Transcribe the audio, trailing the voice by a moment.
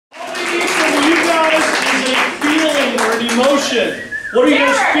need from you guys is a feeling or an emotion. What are you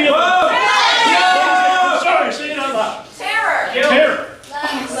guys feeling? Sorry, say it out loud. Terror. Terror.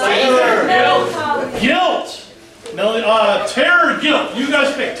 Guilt. Terror or guilt? You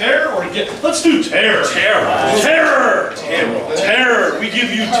guys pick terror or guilt? Let's do terror. Terror. Terror. Terror. Terror. We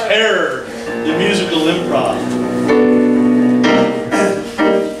give you terror. The musical improv.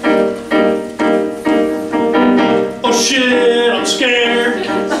 Oh shit, I'm scared.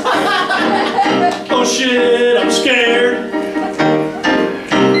 Oh shit, I'm scared.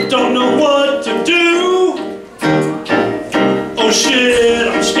 Don't know what to do. Oh shit,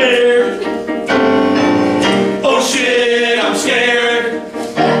 I'm scared. Oh shit, I'm scared.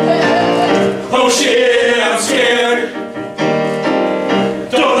 Oh shit, I'm scared.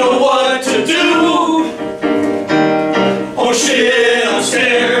 Don't know what to do. Oh shit, I'm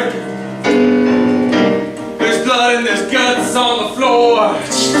scared. There's blood and there's guts on the floor.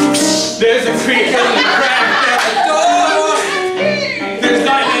 There's a creak and a crack at the door. There's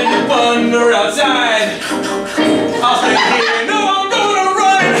lightning and thunder outside. I'll stay here. No, I'm gonna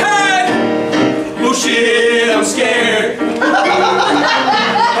run and hide. Oh shit, I'm scared.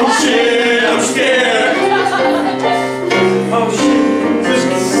 Oh shit, I'm scared. Oh shit, there's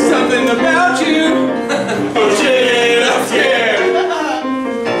something about you. Oh shit, I'm scared.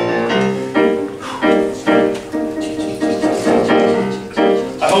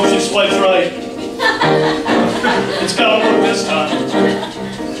 I hope she swipes right. It's gotta work this time.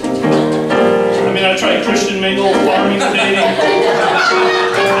 I mean, I tried Christian mingle, farming, dating.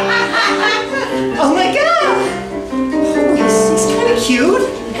 Oh my god! Oh, he's kind of cute.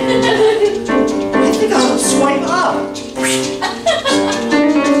 I think I'll swipe up.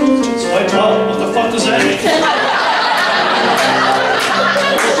 Swipe up? What the fuck does that mean?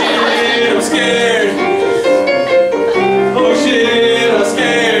 Oh shit, I'm scared. Oh shit, I'm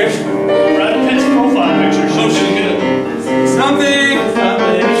scared. Brad Pitt's profile picture shows you good. Something.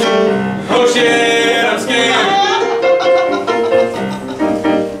 Oh shit, I'm scared.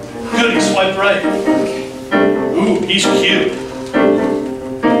 Good, he swiped right. Ooh, he's cute.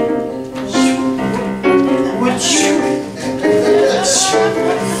 Would you?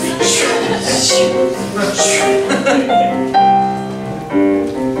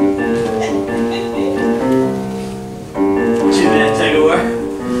 Two-minute tug-of-war.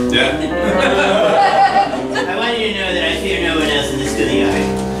 Yeah. I want you to know that I fear no one else in this goodie eye.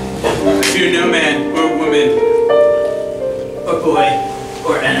 I fear no man or woman. Or boy.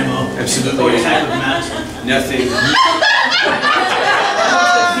 Or animal. Absolutely. Or type of mountain. Nothing.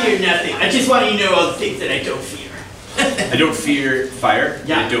 I fear nothing. I just want you to know all the things that I don't fear. I don't fear fire.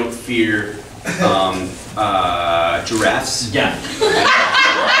 Yeah. I don't fear giraffes. Yeah.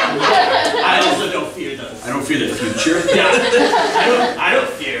 I also don't fear those. I don't fear the future. Yeah. I don't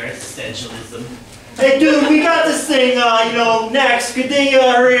fear existentialism. Hey dude, we got this thing, next. Good thing you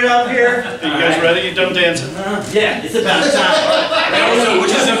hurry it up here. Are you guys ready? You done dancing? Yeah, it's about time.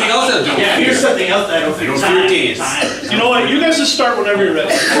 Which is something else I don't Yeah, fear. here's something else I don't fear. I don't fear dance. You know what? You guys just start whenever you're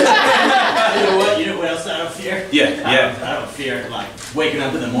ready. You know what? You know what else I don't fear? Yeah, yeah. I don't fear like waking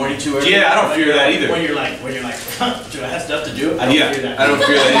up in the morning too early. Yeah, I don't fear that either. When you're like, do I have stuff to do? I don't fear that. I don't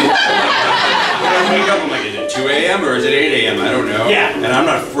fear that either. When I wake up, I'm like, is it 2 a.m. or is it 8 a.m.? I don't know. Yeah. And I'm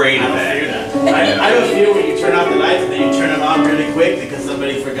not afraid I of don't that. fear that. I don't fear when you turn off the lights and then you turn them on really quick because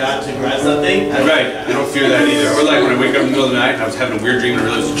somebody forgot to grab something. Right. I don't fear that either. Or like when I wake up in the middle of the night and I was having a weird dream and I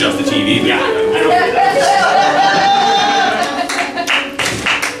realized it was just the TV. Yeah, I don't fear that.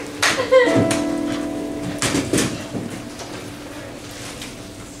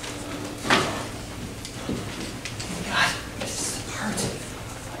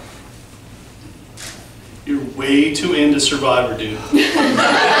 You're way too into Survivor, dude.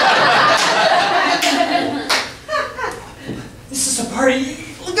 This is a party.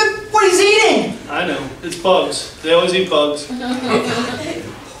 Look at what he's eating. I know. It's bugs. They always eat bugs.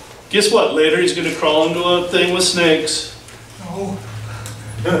 Guess what? Later he's gonna crawl into a thing with snakes. No.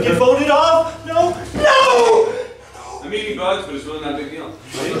 Get voted off? No. No! I'm eating bugs, but it's really not a big deal.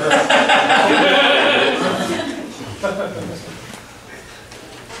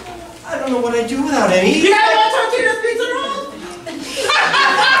 I don't know what I'd do without any. You guys want tortillas pizza rolls?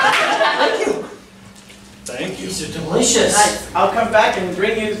 Thank you. Thank you. These are delicious. Nice. I'll come back and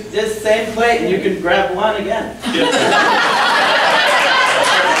bring you this same plate and you can grab one again.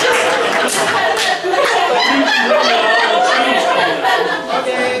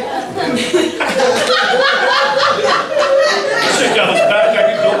 Okay. Check out his back. I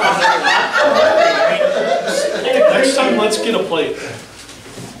can go. Next time, let's get a plate.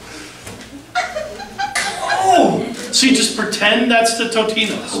 Oh! See, just pretend that That's the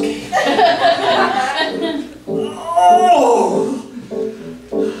Totinos. Oh!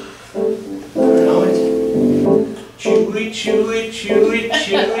 Chewy, chewy, chewy,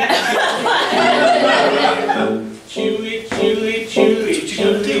 chewy. Chewy, chewy, chewy,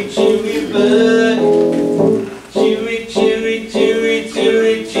 chewy, chewy, bud. Chewy, chewy, chewy,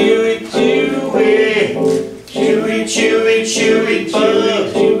 chewy, chewy, chewy. Chewy, chewy, chewy,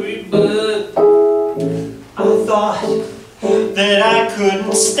 chewy, bud. I thought that I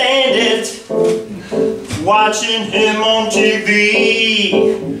couldn't stand it, watching him on TV.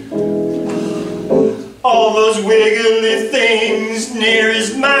 All those wiggly things near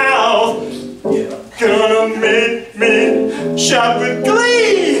his mouth, gonna make me shout with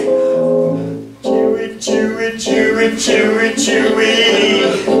glee. Chewy, chewy, chewy, chewy, chewy.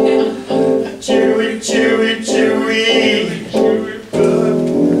 Chewy, chewy, chewy.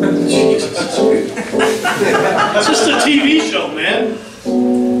 It's just a TV show, man.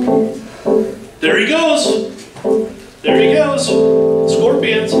 There he goes. There he goes.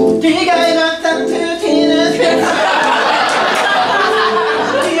 Scorpions. Do you guys want some Totinos?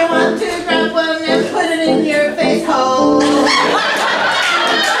 Do you want to grab one and put it in your face hole?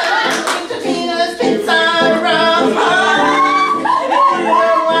 Totinos, pizza, rum, if you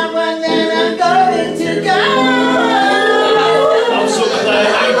don't want one, then I'm going to go. I'm so glad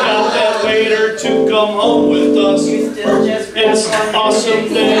you got that waiter to come home with us. You still just It's awesome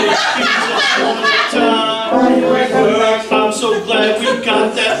that it keeps us all the time. I'm so glad we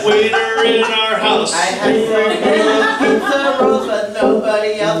got that waiter in our house. I had some pizza rolls, but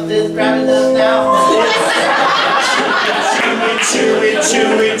nobody else is grabbing them now. Chewy,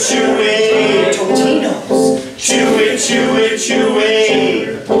 chewy, chewy. Totinos. Chewy, chewy, chewy.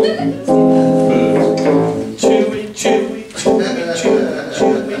 Chewy, chewy, chewy,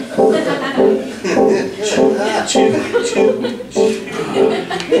 chewy, chewy.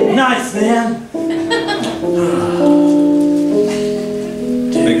 Nice, man.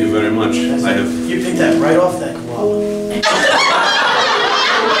 Thank you very much. I have. You picked that right off that koala.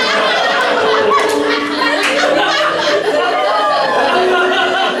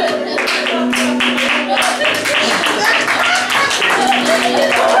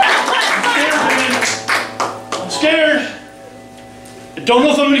 I'm scared. I don't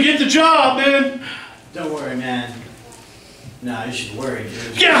know if I'm gonna get the job, man. Don't worry, man. Nah, you should worry,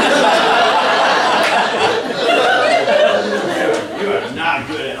 dude. Yeah. You are not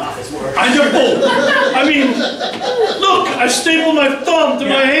good at office work. I know. I mean, look, I stapled my thumb to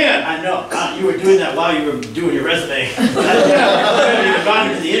my hand. I know. You were doing that while you were doing your resume. You haven't even gone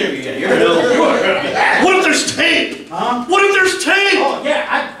into the interview yet. You are gonna be bad. What if there's tape? Huh? What if there's tape? Oh,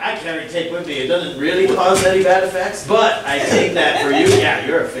 yeah, I carry tape with me. It doesn't really cause any bad effects, but I think that for you, yeah,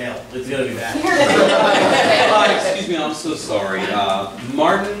 you're a fail. It's gonna be bad. Excuse me, I'm so sorry.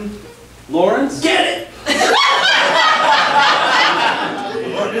 Martin Lawrence? Get it!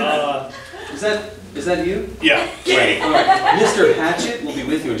 Is that you? Yeah. Right. All right. Mr. Hatchet will be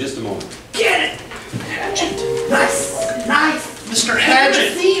with you in just a moment. Get it! Nice! Nice! Mr. I never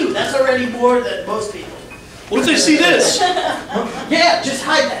Hatchet. see you. That's already more than most people. What if they see this? Yeah, just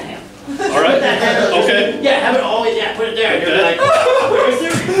hide that hand. All right. Okay. Yeah, have it always, yeah, put it there. And you're Okay. like, where is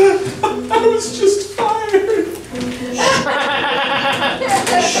it? I was just fired.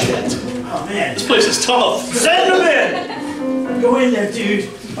 Oh, man. This place is tough. Send them in. Go in there, dude.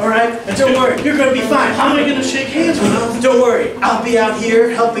 All right? And don't worry, you're gonna be fine. How am I gonna shake hands with them? Don't worry, I'll be out here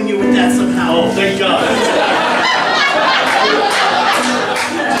helping you with that somehow. Oh, thank God.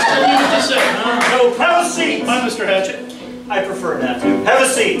 Tell me what to say. No, have a seat. Bye, Mr. Hatchet. I prefer not to. Have a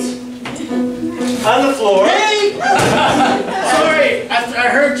seat. On the floor. Hey! Sorry, I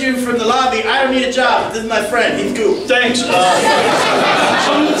heard you from the lobby. I don't need a job. This is my friend. He's cool. Thanks.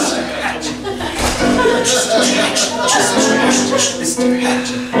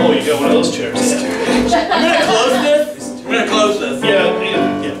 Oh, you got one of those chairs. I'm gonna close this. I'm gonna close this. Yeah.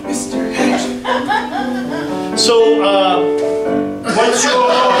 So, What's your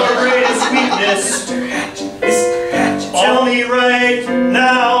greatest weakness? Tell me right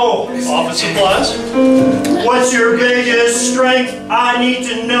now. office supplies. What's your biggest strength? I need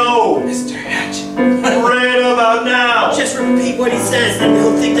to know. Right about now. Just repeat what he says, and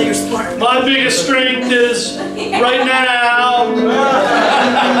he'll think that you're smart. My biggest strength is right now.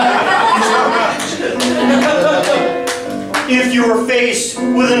 If you were faced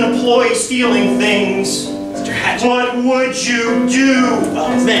with an employee stealing things, what would you do?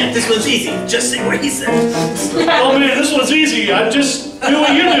 Oh man, this one's easy. Just say what he said. Oh man, this one's easy. I just do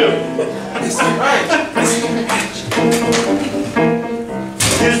what you do.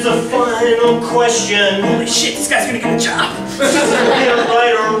 Here's the final question. Holy shit, this guy's gonna get a job.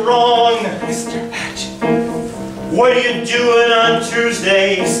 Right or wrong? Mr. Hatch. What are you doing on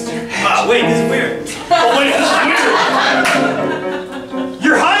Tuesdays? Wait, this is weird. Oh wait, this is weird.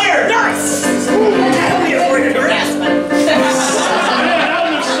 You're hired! Nice! Don't be afraid of harassment. Man, now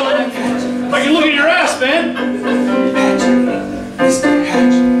there's some. I can look at your ass, man. Mr.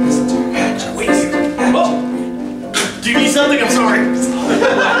 Hatch. Mr. Hatch. Wait here. Oh! Do you need something? I'm sorry. I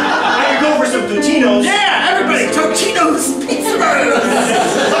could go for some Totino's. Yeah, everybody, Totino's Pizza Burgers!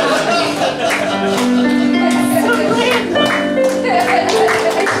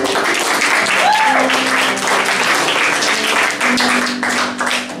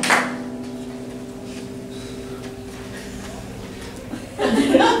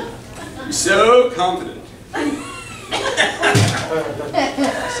 You're so confident.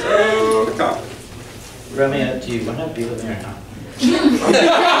 So confident. Romeo, do you want to be with me or not? You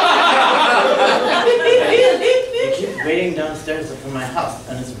keep waiting downstairs from my house,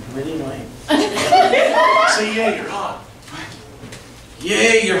 and it's really annoying. Say yeah, you're hot.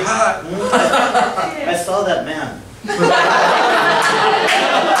 Yay, you're hot. I saw that man.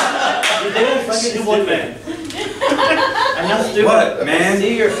 You didn't fucking See what man? I'm not stupid. What, I man?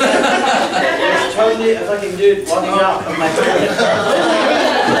 see your face. There's totally a fucking dude walking out of my toilet.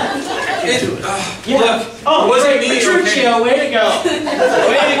 Look, Oh, wasn't me, Petruccio, way to go. Way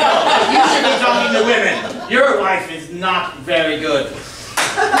to go. You should be talking to women. Your wife is not very good.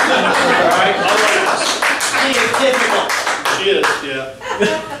 Alright? She is difficult. She is, yeah.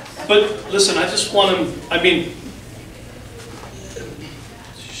 But listen, I just want him. I mean,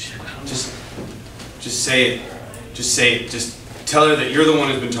 Just say it. Just say it. Just tell her that you're the one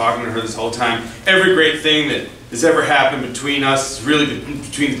who's been talking to her this whole time. Every great thing that has ever happened between us is really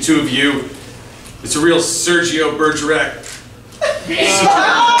between the two of you. It's a real Sergio Bergerac. I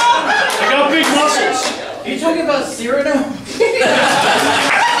got big muscles. Are you talking about Cyrano?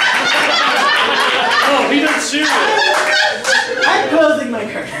 Oh, he doesn't see it. I'm closing my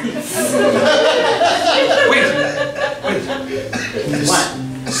curtains. Wait. What?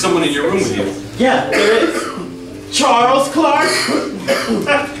 There's someone in your room with you. Yeah, there is. Charles Clark.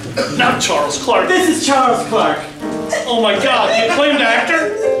 Not Charles Clark. This is Charles Clark. Oh my God, the acclaimed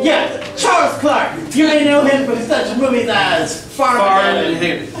actor? Yeah, Charles Clark. You may know him from such movies as Farm and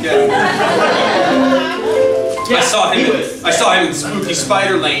Haven. Yeah. Yeah, I saw he him. was. I saw him in Spooky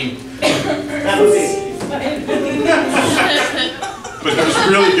Spider Lane. That movie. But it was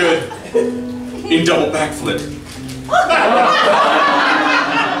really good in Double Backflip.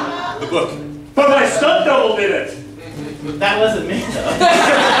 The book. But my stunt double did it. That wasn't me though.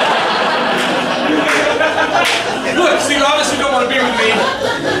 Look, so you obviously don't want to be with me.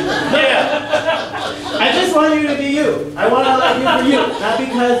 Yeah. I just want you to be you. I want to like you for you, not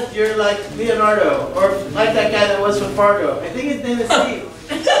because you're like Leonardo or like that guy that was from Fargo. I think his name is Steve.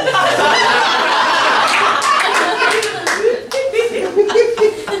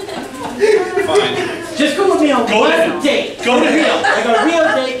 Fine. Just go with me on Go to him. one date. Go to him. Like a real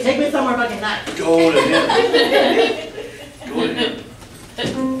date. Take me somewhere fucking nice. Go to him. Go to him.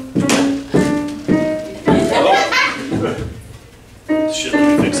 Shit, let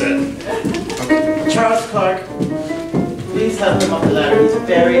me fix that. Charles Clark, please help him up the ladder. He's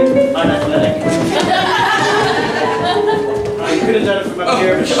very unathletic. You could have done it from up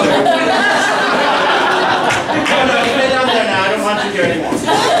here, but sure. No, stay down there now. I don't want you here anymore.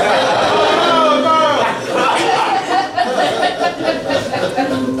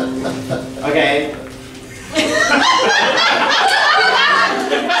 Okay.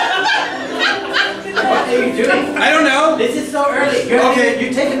 What are you doing? I don't know. This is so early.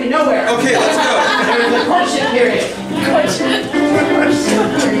 You're taking me nowhere. Okay, let's go. There's a courtship period.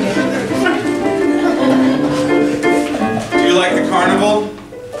 Do you like the carnival?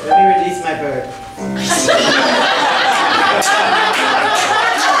 Let me release my bird.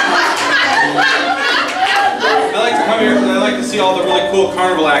 I like to come here because I like to see all the really cool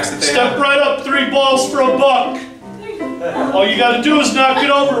carnival acts that they Step have. right up, 3 balls for a buck. All you gotta do is knock it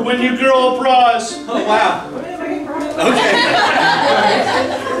over, win your girl a prize. Oh, wow. Okay.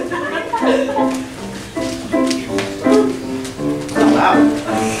 Wow.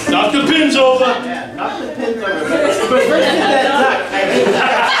 Knock the pins over. Yeah, knock the pins over. But first get that duck. I hate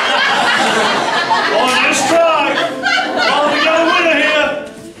that. Oh, nice try. Oh, we got a winner here.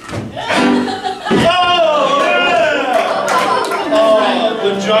 Oh, yeah. Oh,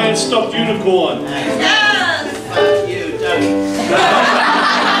 the giant stuffed unicorn. Fuck you, duck.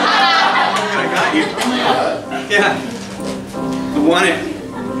 I got you. Yeah. I want it.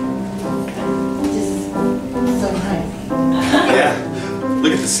 Just so nice. Yeah.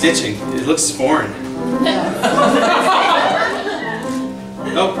 Look at the stitching. It looks foreign.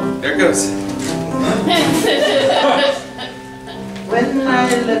 Oh, there it goes. When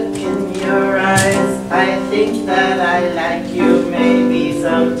I look in your eyes, I think that I like you. Maybe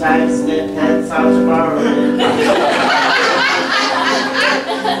sometimes depends how tomorrow is. When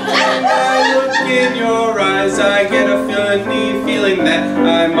I look in your eyes, I get a funny feeling that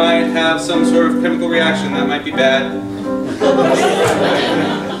I might have some sort of chemical reaction that might be bad.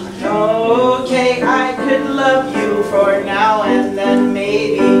 Okay, I could love you for now, and then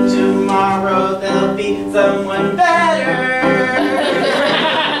maybe tomorrow there'll be someone better.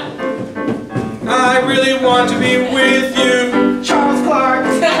 I really want to be with you. Charles Clark.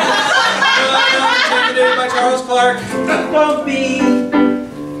 I'm intimidated by Charles Clark. Don't be.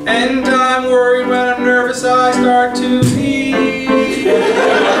 And I'm worried when I'm nervous I start to pee.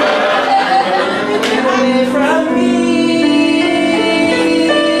 Get away from me.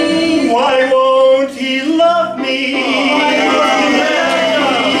 Why won't he love me?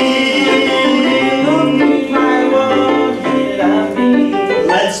 Why won't he love me?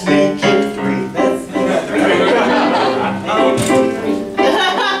 Let's make it three. Let's make it three.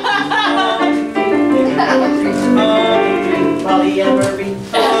 Polyamory.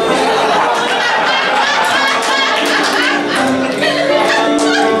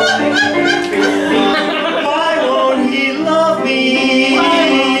 Why won't he love me?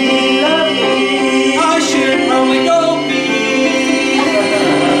 I should probably go pee.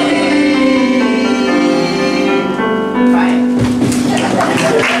 Fine.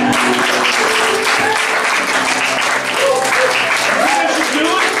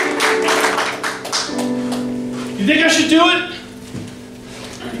 You think I should do it?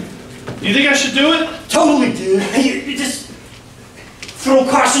 You think I should do it? Totally, dude. You just throw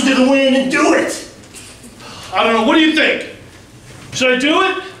caution to the wind and do it. I don't know. What do you think? Should I do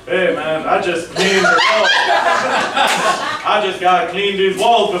it? Hey, man, I just cleaned the walls. I just gotta clean these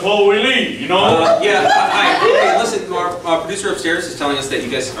walls before we leave, you know? Hey, listen, our producer upstairs is telling us that you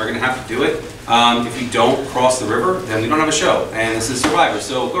guys are going to have to do it. If you don't cross the river, then we don't have a show. And this is Survivor,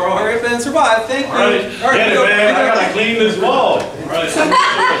 so girl, hurry up and survive. Thank you. All right, get it, man. I gotta clean this wall. All right.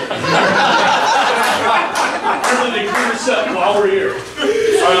 Really clean this up while we're here.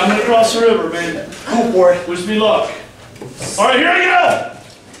 All right, I'm gonna cross the river, man. Go for it. Wish me luck. All right, here I go.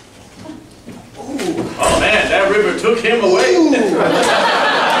 Oh man, that river took him away. I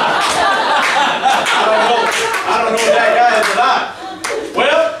don't know if that guy is alive.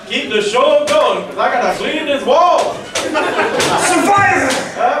 Well, keep the show going, because I gotta clean this wall. Survivor!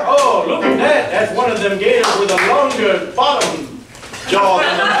 Oh, look at that. That's one of them gators with a longer bottom jaw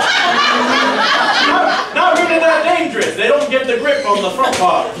than them. Not really that dangerous. They don't get the grip on the front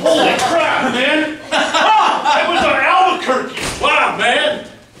part. Holy crap, man. Ah, that was an Albuquerque. Wow, man.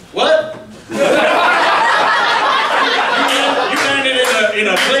 What? You landed in a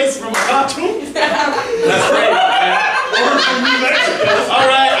place from a cartoon? That's great, man. All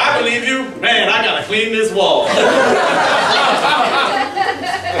right, I believe you. Man, I gotta clean this wall.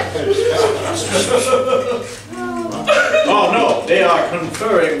 Oh no, they are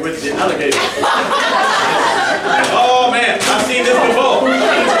conferring with the alligator. Oh man, I've seen this before.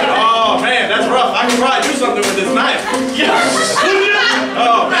 Oh man, that's rough. I can probably do something with this knife. Yes.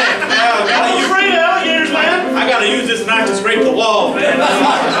 Oh man, now I gotta use alligators, man. I gotta use this knife to scrape the wall, man.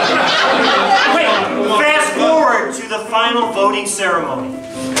 Wait, fast forward to the final voting ceremony.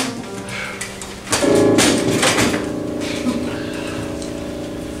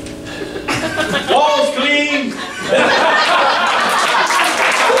 Wall's clean.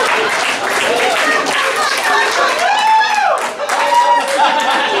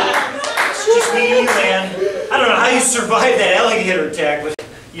 It's just me and you, man. I don't know how you survived that alligator attack, but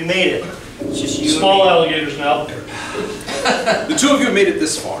you made it. It's just you. Small alligators now. The two of you have made it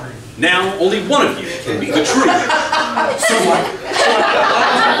this far. Now, only one of you can be the true survivor.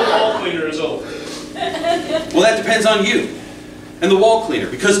 The wall cleaner is over. Well, that depends on you and the wall cleaner,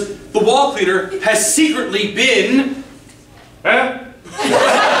 because the wall cleaner has secretly been... Huh?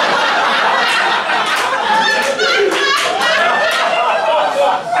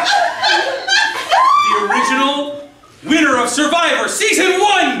 the original winner of Survivor Season 1!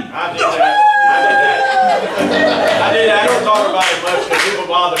 I did that. I don't talk about it much because people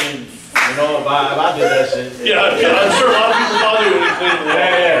bother me. You know, if I did that shit. Yeah, I'm sure a lot of people bother you when you clean the wall.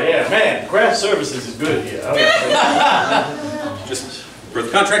 Yeah. Man, craft services is good here. Just for the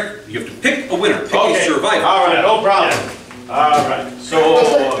contract, you have to pick a winner. Pick a survivor. All right, no problem. All right. So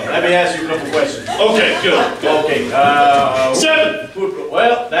let me ask you a couple questions. Okay, good. Okay. 7.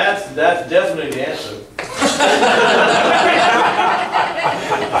 Well, that's definitely the answer.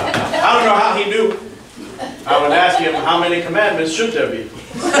 him, how many commandments should there be?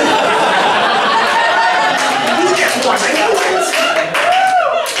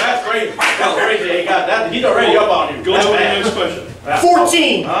 That's crazy. That's crazy. He got that. He's already up on you. Go to the next question.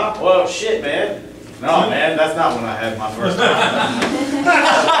 14. Huh? Well, shit, man. No, man, that's not when I had my first time. I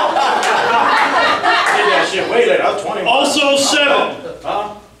did that shit way later. I was 20. Also 7.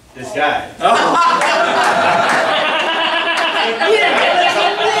 Huh? This guy.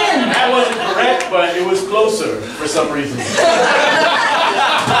 That wasn't correct, but it was closer for some reason. Next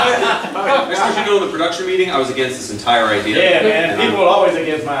thing you know, in the production meeting, I was against this entire idea. Yeah, man. People are always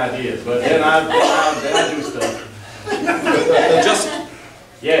against my ideas, but then I do stuff.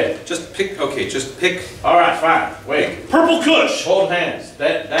 Just pick. Okay, just pick. All right, fine. Wait. Purple Kush. Hold hands.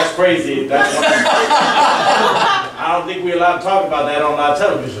 That's crazy. That's one. I don't think we're allowed to talk about that on live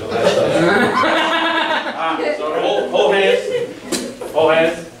television. So hold hands. Hold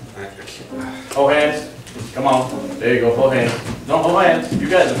hands. Hold hands. Come on. There you go. Hold hands. Don't hold hands. You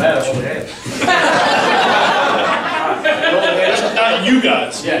guys are bad at holding hands. Hold hands. Not you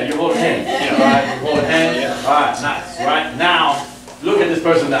guys. Yeah, you hold hands. Yeah, all right. You hold hands. Yeah. All right, nice. Right now, look at this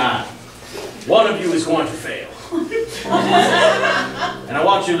person in the eye. One of you is going to fail. And I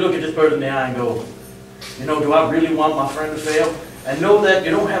want you to look at this person in the eye and go, you know, do I really want my friend to fail? And know that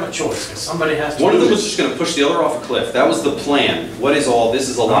you don't have a choice, because somebody has to. One of them was just going to push the other off a cliff. That was the plan. What is all? This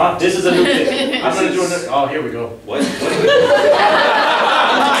is a lot. This is a new thing. I'm going to do another. Oh, here we go. What?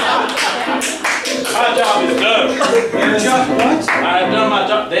 My job is done. Your job? What? I have done my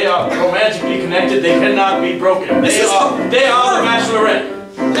job. They are romantically connected. They cannot be broken. They are the Bachelorette.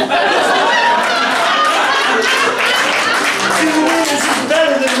 2 winners is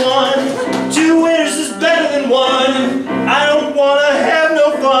better than 1. 2 winners is better than 1. I don't wanna have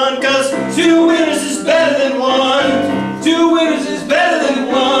no fun, cause 2 winners is better than 1. 2 winners is better than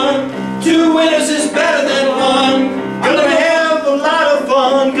 1. 2 winners is better than 1. Gonna have a lot of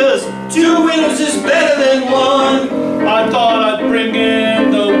fun, cause 2 winners is better than 1. I thought I'd bring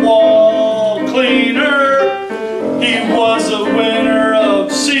in the wall cleaner. He was a winner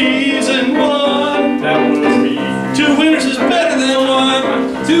of season 1. That was me. 2 winners is better than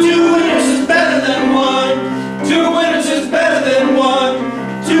 1. 2 winners is better than 1. 2 winners is better than 1.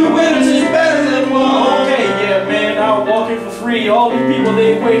 2 winners is better than 1. Okay, yeah, man, I was walking for free. All these people,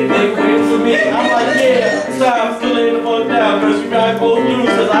 they waited for me. I'm like, yeah, it's time to lay the fuck down, because you guys both lose,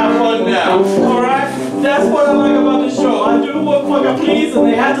 because I won now. Alright? That's what I like about this show. I do what fuck I please, and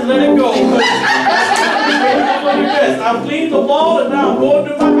they have to let it go. I've cleaned the ball, and now I'm going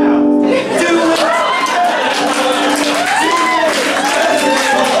to my house. 2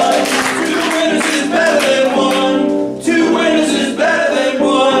 winners is better than 1. 2 winners is better than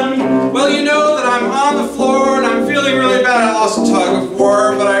 1. Well, you know that I'm on the floor and I'm feeling really bad. I lost a tug of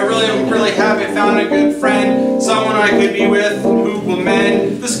war, but I am really happy I found a good friend, someone I could be with who will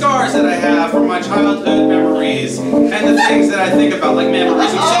mend the scars that I have from my childhood memories and the things that I think about, like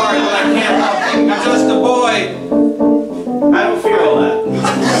memories. I'm sorry, but I can't help it. I'm just a boy. I don't feel all that.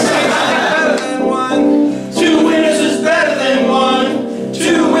 Better than 1. 2 winners is better than 1.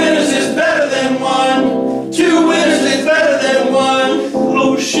 2 winners is better than 1. 2 winners is better than 1.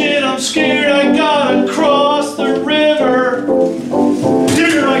 Oh shit, I'm scared. I gotta cross the river.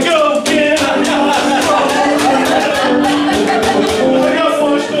 Here I go again. I got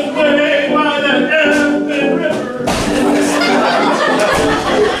washed away by that effing river.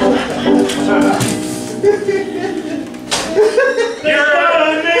 Here I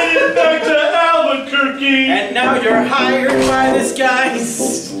made it back to Albuquerque. And now you're hired by this guy. 2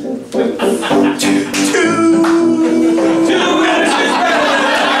 winners is better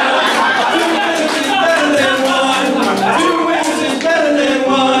than 1. 2 winners is better than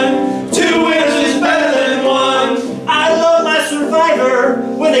 1. 2 winners is better than 1. I love my Survivor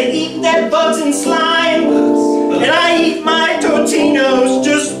when they eat that bugs and slime, and I eat my Totinos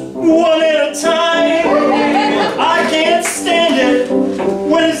just one at a time. I can't stand it.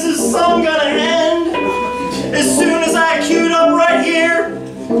 When is this song gonna end? As soon as I queued up right here.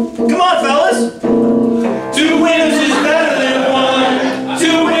 Come on, fellas. 2 winners